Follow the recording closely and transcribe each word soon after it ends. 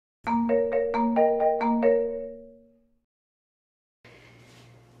You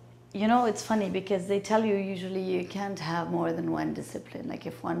know, it's funny because they tell you usually you can't have more than one discipline. Like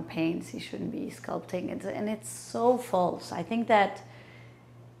if one paints, you shouldn't be sculpting. And it's so false. I think that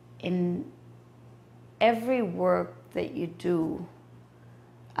in every work that you do,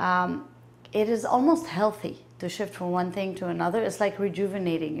 it is almost healthy to shift from one thing to another. It's like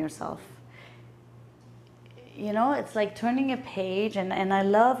rejuvenating yourself. You know, it's like turning a page, and I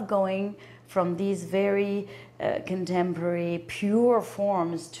love going from these very contemporary, pure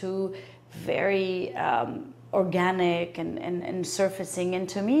forms to very organic and surfacing. And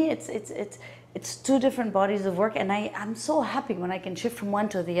to me, it's two different bodies of work, and I'm so happy when I can shift from one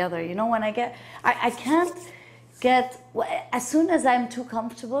to the other. You know, when I can't get, as soon as I'm too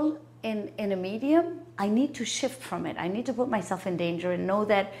comfortable in a medium, I need to shift from it. I need to put myself in danger and know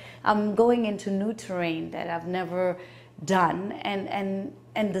that I'm going into new terrain that I've never done, and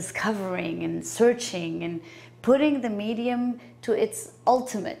discovering and searching and putting the medium to its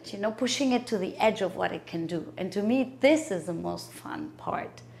ultimate, you know, pushing it to the edge of what it can do. And to me, this is the most fun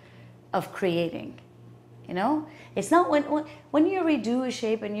part of creating. You know, it's not when you redo a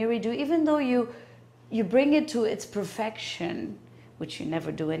shape and you redo, even though you bring it to its perfection, which you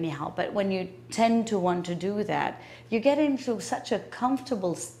never do anyhow, but when you tend to want to do that, you get into such a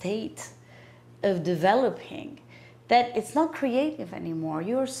comfortable state of developing that it's not creative anymore.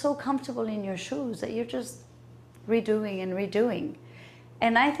 You're so comfortable in your shoes that you're just redoing and redoing.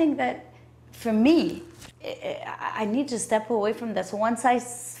 And I think that for me, I need to step away from that. So once I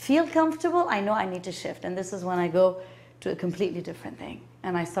feel comfortable, I know I need to shift. And this is when I go to a completely different thing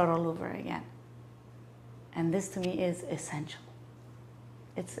and I start all over again. And this to me is essential.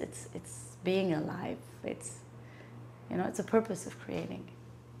 It's being alive. It's, you know, it's a purpose of creating.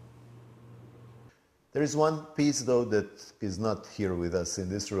 There is one piece, though, that is not here with us in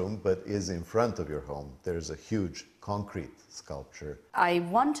this room, but is in front of your home. There's a huge concrete sculpture. I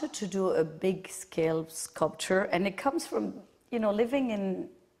wanted to do a big scale sculpture, and it comes from, you know, living in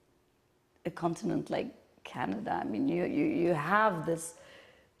a continent like Canada. I mean, you have this,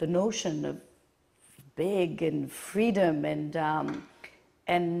 the notion of big and freedom,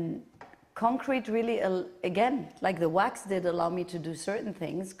 and concrete really, again, like the wax did allow me to do certain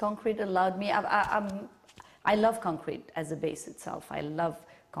things, concrete allowed me, I love concrete as a base itself. I love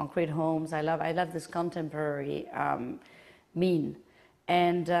concrete homes. I love this contemporary mean.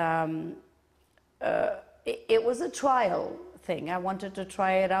 And it was a trial thing. I wanted to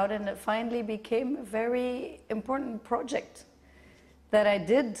try it out, and it finally became a very important project that I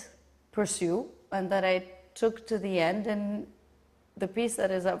did pursue and that I took to the end. And the piece that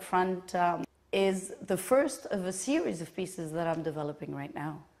is up front is the first of a series of pieces that I'm developing right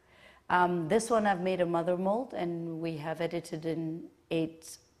now. This one I've made a mother mold, and we have edited in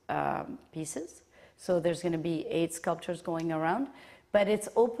 8 pieces. So there's going to be 8 sculptures going around, but it's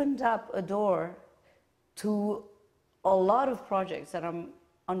opened up a door to a lot of projects that I'm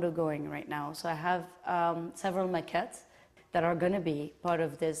undergoing right now. So I have several maquettes that are going to be part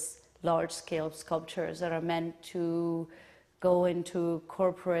of this large-scale sculptures that are meant to go into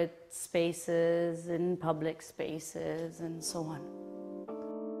corporate spaces and public spaces and so on.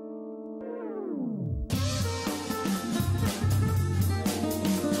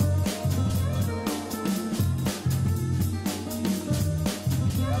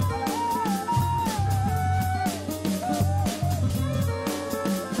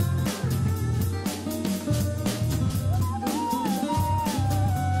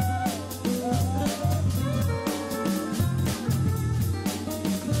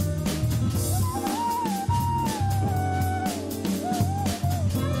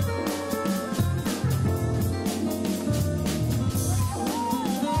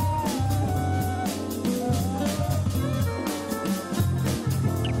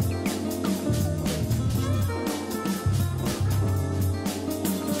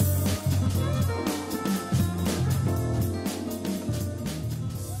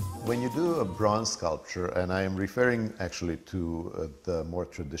 When you do a bronze sculpture, and I am referring actually to the more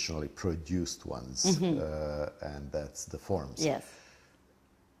traditionally produced ones, and that's the forms. Yes.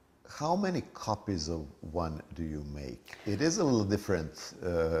 How many copies of one do you make? It is a little different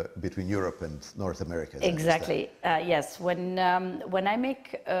between Europe and North America. Exactly. Yes. When I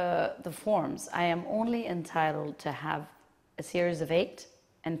make the forms, I am only entitled to have a series of 8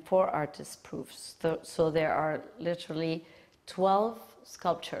 and 4 artist proofs. So there are literally 12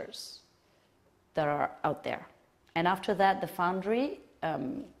 sculptures that are out there, and after that, the foundry,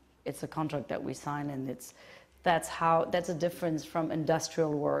 it's a contract that we sign, and that's a difference from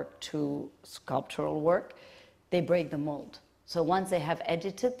industrial work to sculptural work. They break the mold, So once they have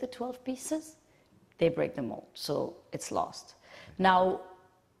edited the 12 pieces, they break the mold, so it's lost. Now,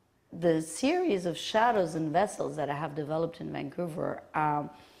 the series of shadows and vessels that I have developed in Vancouver,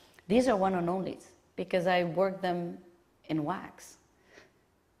 these are one and onlys because I work them in wax.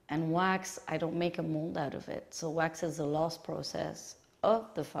 And wax, I don't make a mold out of it. So wax is a loss process of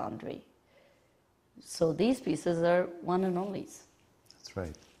the foundry. So these pieces are one and onlys. That's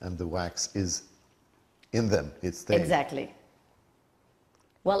right. And the wax is in them. It's there. Exactly.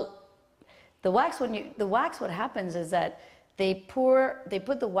 Well, the wax, what happens is that they put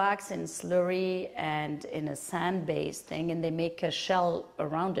the wax in slurry and in a sand-based thing, and they make a shell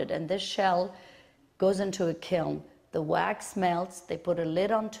around it. And this shell goes into a kiln. The wax melts. They put a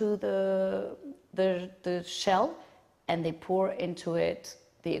lid onto the shell, and they pour into it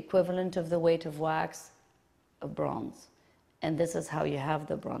the equivalent of the weight of wax of bronze. And this is how you have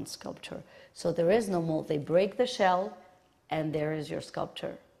the bronze sculpture. So there is no mold. They break the shell, and there is your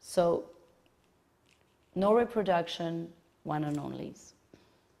sculpture. So no reproduction, one and onlys.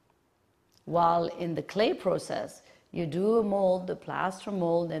 While in the clay process, you do a mold, the plaster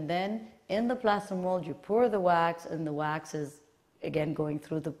mold, and then in the plaster mold, you pour the wax, and the wax is, again, going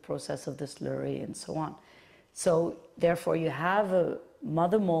through the process of the slurry and so on. So therefore, you have a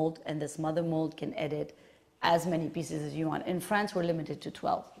mother mold, and this mother mold can edit as many pieces as you want. In France, we're limited to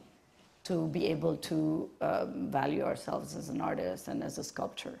 12 to be able to value ourselves as an artist and as a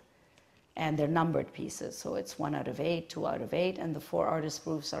sculptor. And they're numbered pieces, so it's 1 out of 8, 2 out of 8, and the 4 artist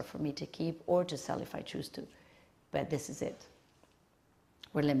proofs are for me to keep or to sell if I choose to. But this is it.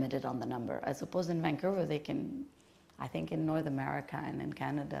 We're limited on the number. I suppose in Vancouver they can, I think in North America and in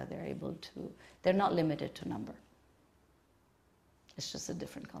Canada they're able to, they're not limited to number. It's just a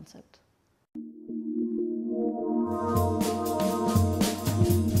different concept.